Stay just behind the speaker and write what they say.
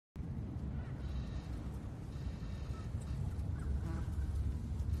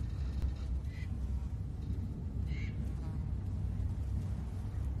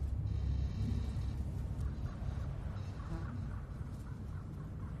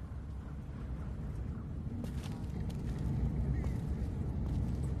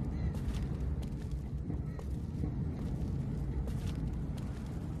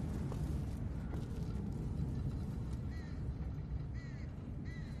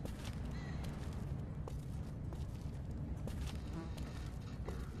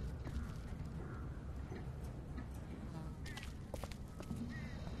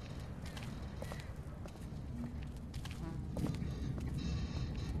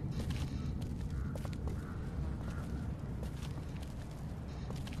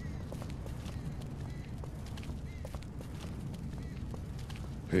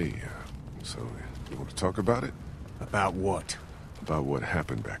Hey, so you want to talk about it? About what? About what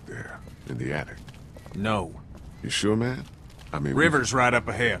happened back there, in the attic. No. You sure, man? I mean... River's right up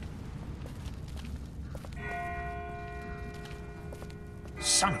ahead.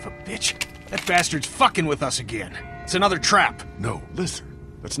 Son of a bitch. That bastard's fucking with us again. It's another trap. No, listen.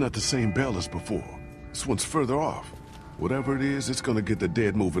 That's not the same bell as before. This one's further off. Whatever it is, it's gonna get the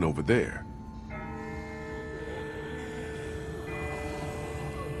dead moving over there.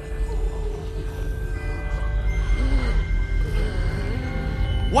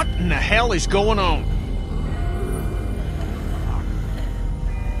 What in the hell is going on?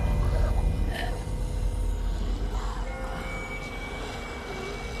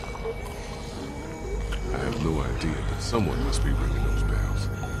 I have no idea, but someone must be ringing those bells.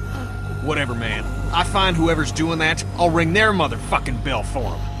 Whatever, man. I find whoever's doing that, I'll ring their motherfucking bell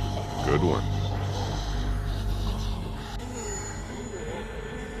for them. Good one.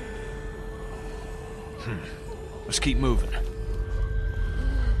 Let's keep moving.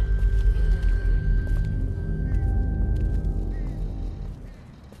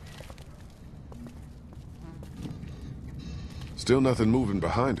 Still nothing moving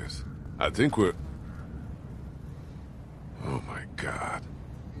behind us. I think we're... Oh my God.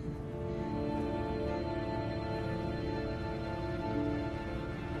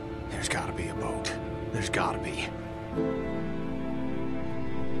 There's gotta be a boat. There's gotta be.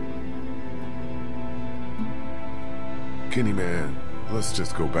 Kenny, man, let's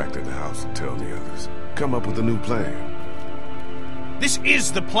just go back to the house and tell the others. Come up with a new plan. This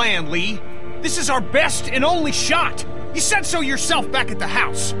is the plan, Lee. This is our best and only shot. You said so yourself back at the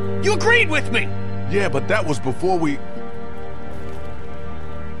house. You agreed with me. Yeah, but that was before we...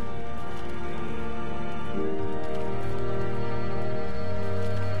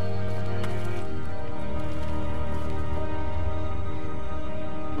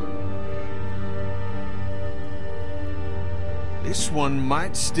 This one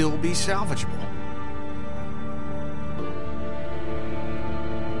might still be salvageable.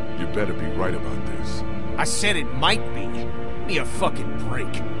 You better be right about this. I said it might be. Give me a fucking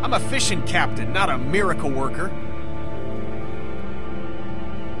break. I'm a fishing captain, not a miracle worker.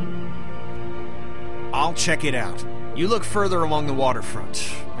 I'll check it out. You look further along the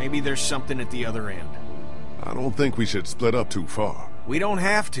waterfront. Maybe there's something at the other end. I don't think we should split up too far. We don't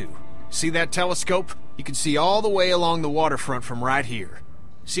have to. See that telescope? You can see all the way along the waterfront from right here.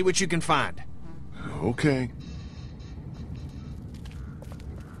 See what you can find. Okay.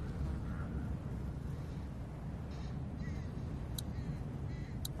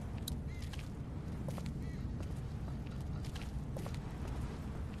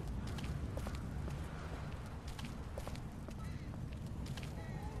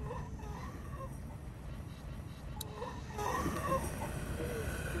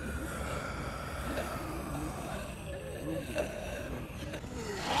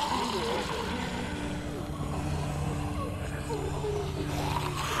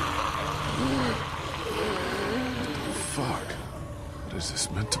 What is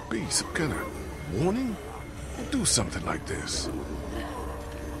this meant to be? Some kind of warning? Don't do something like this.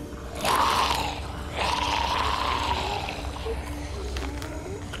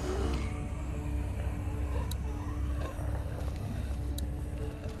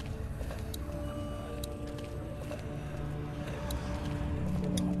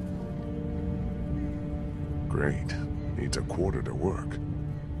 Great. Needs a quarter to work.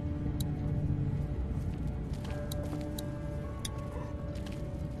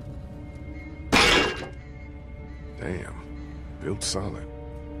 Damn. Built solid.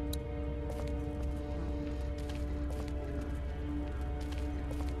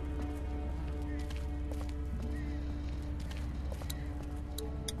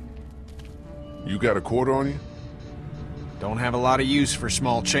 You got a quarter on you? Don't have a lot of use for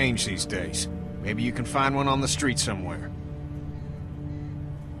small change these days. Maybe you can find one on the street somewhere.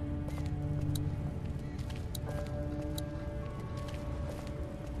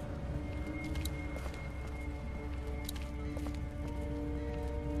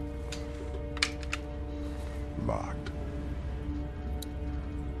 Locked.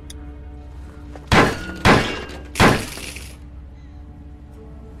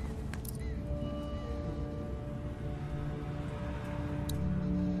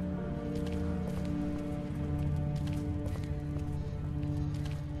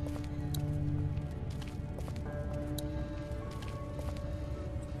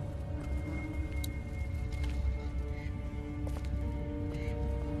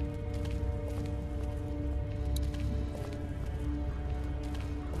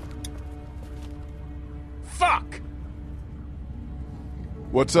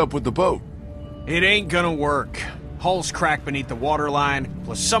 What's up with the boat? It ain't gonna work. Hull's cracked beneath the waterline,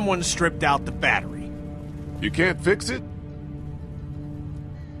 plus someone stripped out the battery. You can't fix it?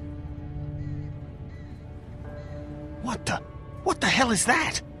 What the hell is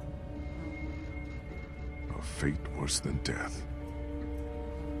that? A fate worse than death.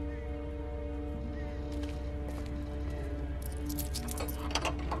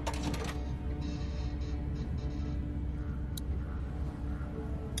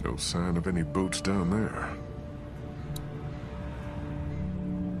 No sign of any boats down there.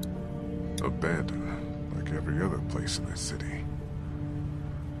 Abandoned, like every other place in this city.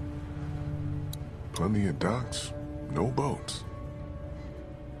 Plenty of docks, no boats.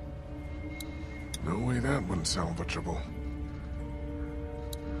 No way that one's salvageable.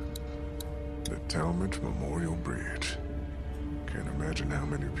 The Talmadge Memorial Bridge. Can't imagine how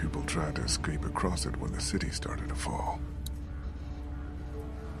many people tried to escape across it when the city started to fall.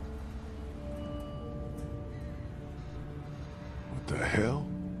 What the hell?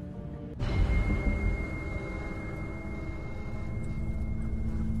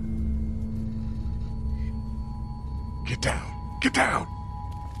 Get down! Get down!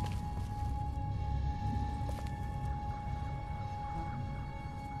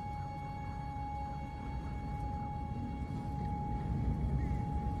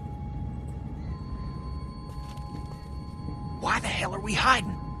 Why the hell are we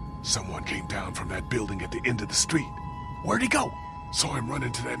hiding? Someone came down from that building at the end of the street. Where'd he go? Saw him run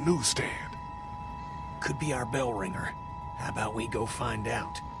into that newsstand. Could be our bell ringer. How about we go find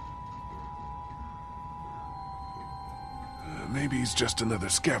out? Maybe he's just another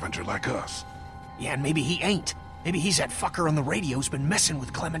scavenger like us. Yeah, and maybe he ain't. Maybe he's that fucker on the radio's been messing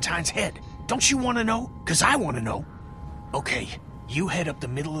with Clementine's head. Don't you want to know? 'Cause I want to know. Okay, you head up the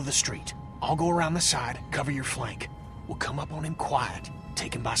middle of the street. I'll go around the side, cover your flank. We'll come up on him quiet,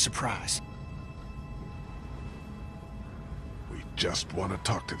 take him by surprise. We just want to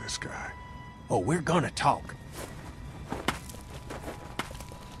talk to this guy. Oh, we're gonna talk.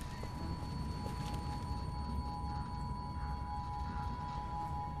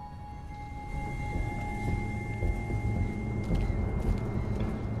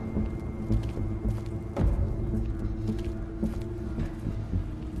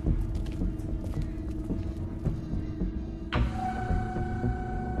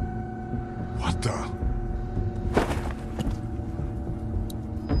 What the?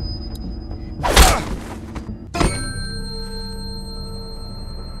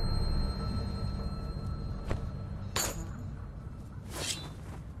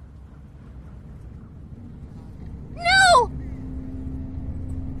 No!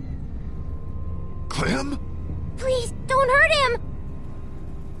 Clem? Please, don't hurt him!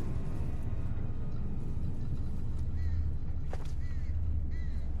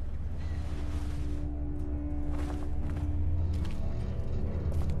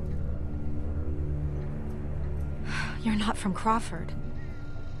 You're not from Crawford.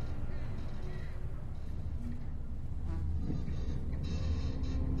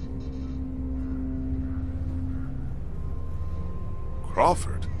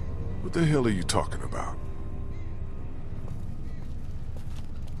 Crawford? What the hell are you talking about?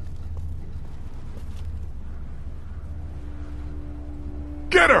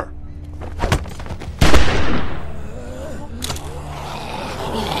 Get her!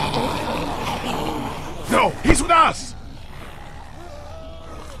 No, he's with us!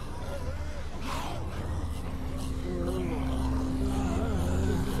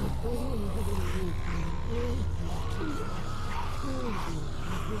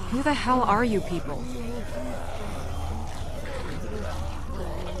 Who the hell are you people?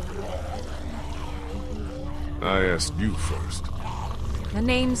 I asked you first. The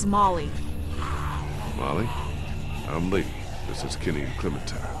name's Molly. Molly? I'm Lee. This is Kenny and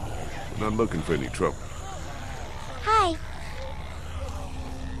Clementine. We're not looking for any trouble. Hi.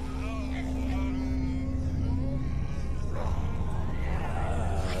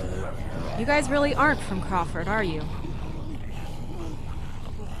 You guys really aren't from Crawford, are you?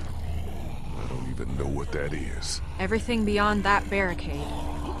 I don't even know what that is. Everything beyond that barricade.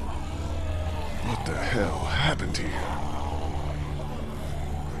 What the hell happened here?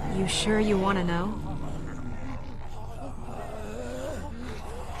 You sure you want to know?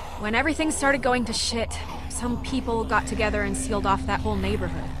 When everything started going to shit, some people got together and sealed off that whole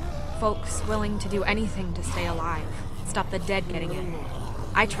neighborhood. Folks willing to do anything to stay alive, stop the dead getting in.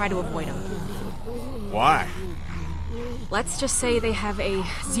 I try to avoid them. Why? Let's just say they have a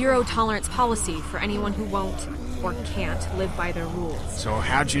zero-tolerance policy for anyone who won't or can't live by their rules. So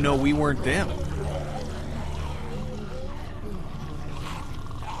how'd you know we weren't them?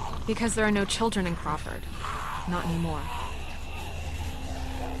 Because there are no children in Crawford. Not anymore.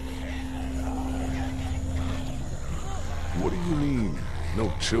 What do you mean,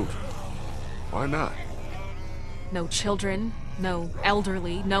 no children? Why not? No children, no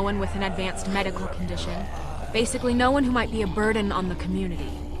elderly, no one with an advanced medical condition. Basically, no one who might be a burden on the community.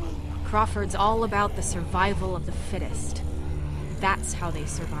 Crawford's all about the survival of the fittest. That's how they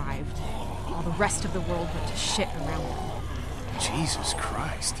survived, while the rest of the world went to shit around them. Jesus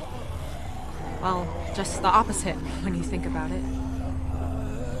Christ. Well, just the opposite when you think about it.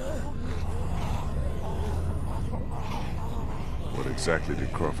 What exactly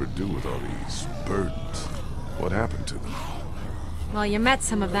did Crawford do with all these burdens? What happened to them? Well, you met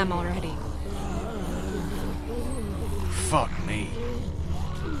some of them already. Fuck me.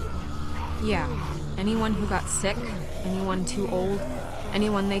 Yeah, anyone who got sick, anyone too old,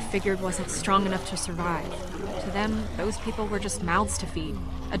 anyone they figured wasn't strong enough to survive. To them, those people were just mouths to feed,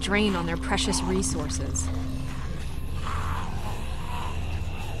 a drain on their precious resources.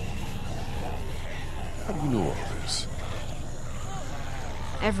 How do you know all this?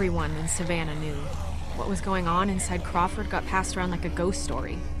 Everyone in Savannah knew. What was going on inside Crawford got passed around like a ghost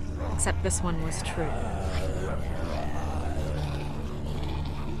story. Except this one was true.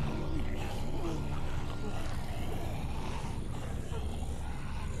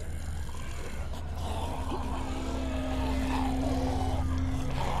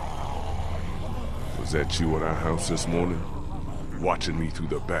 Was that you at our house this morning? Watching me through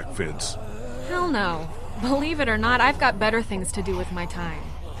the back fence? Hell no. Believe it or not, I've got better things to do with my time.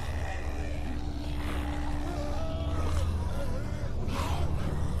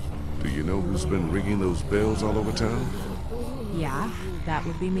 Do you know who's been ringing those bells all over town? Yeah, that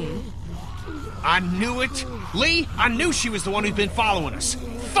would be me. I knew it! Lee, I knew she was the one who's been following us.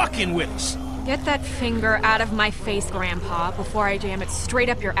 Fucking with us! Get that finger out of my face, Grandpa, before I jam it straight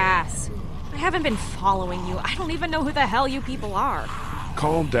up your ass. I haven't been following you. I don't even know who the hell you people are.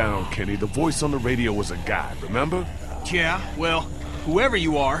 Calm down, Kenny. The voice on the radio was a guy, remember? Yeah, well, whoever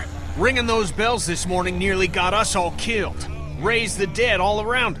you are, ringing those bells this morning nearly got us all killed. Raised the dead all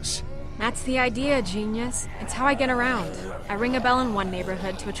around us. That's the idea, genius. It's how I get around. I ring a bell in one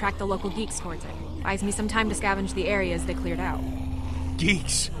neighborhood to attract the local geeks towards it. Buys me some time to scavenge the areas they cleared out.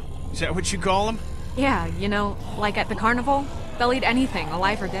 Geeks? Is that what you call them? Yeah, you know, like at the carnival? They'll eat anything,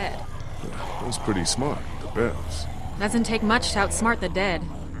 alive or dead. That's pretty smart, the bells. Doesn't take much to outsmart the dead.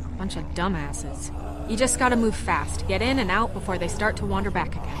 Bunch of dumbasses. You just gotta move fast, get in and out before they start to wander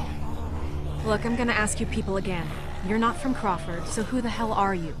back again. Look, I'm gonna ask you people again. You're not from Crawford, so who the hell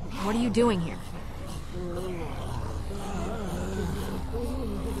are you? What are you doing here?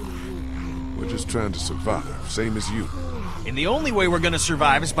 We're just trying to survive, same as you. And the only way we're gonna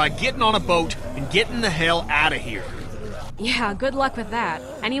survive is by getting on a boat and getting the hell out of here. Yeah, good luck with that.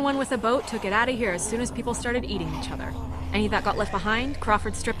 Anyone with a boat took it out of here as soon as people started eating each other. Any that got left behind,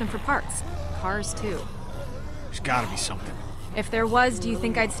 Crawford stripped them for parts. Cars, too. There's gotta be something. If there was, do you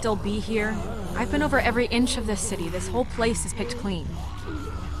think I'd still be here? I've been over every inch of this city. This whole place is picked clean.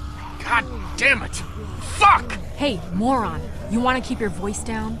 God damn it! Fuck! Hey, moron. You want to keep your voice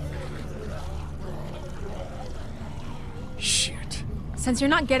down? Shit. Since you're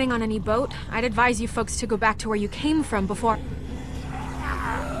not getting on any boat, I'd advise you folks to go back to where you came from before...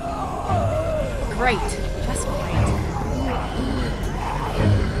 Great. Just great.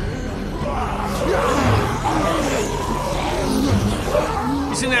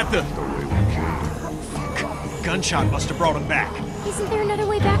 Isn't that the... Fuck. Gunshot must have brought him back. Isn't there another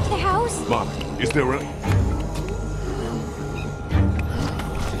way back to the house? Mom, is there a...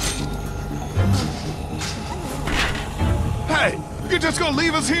 Hey! You're just gonna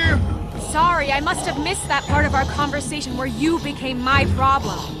leave us here? Sorry, I must have missed that part of our conversation where you became my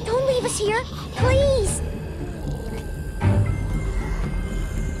problem. Don't leave us here, please!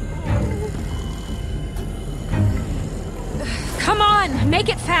 Come on, make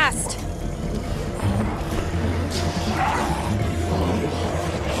it fast!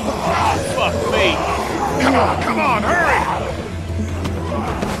 Oh, fuck me! Come on, hurry!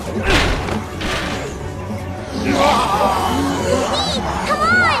 Come on!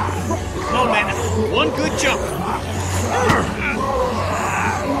 Come on, man. One good jump.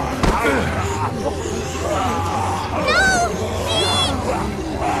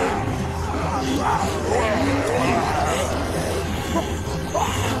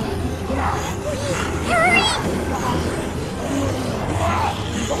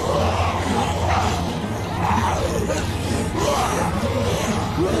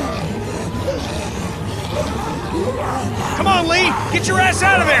 Come on, Lee! Get your ass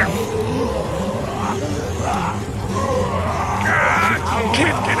out of there!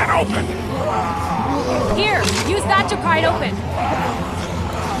 Can't get it open! Here, use that to pry it open.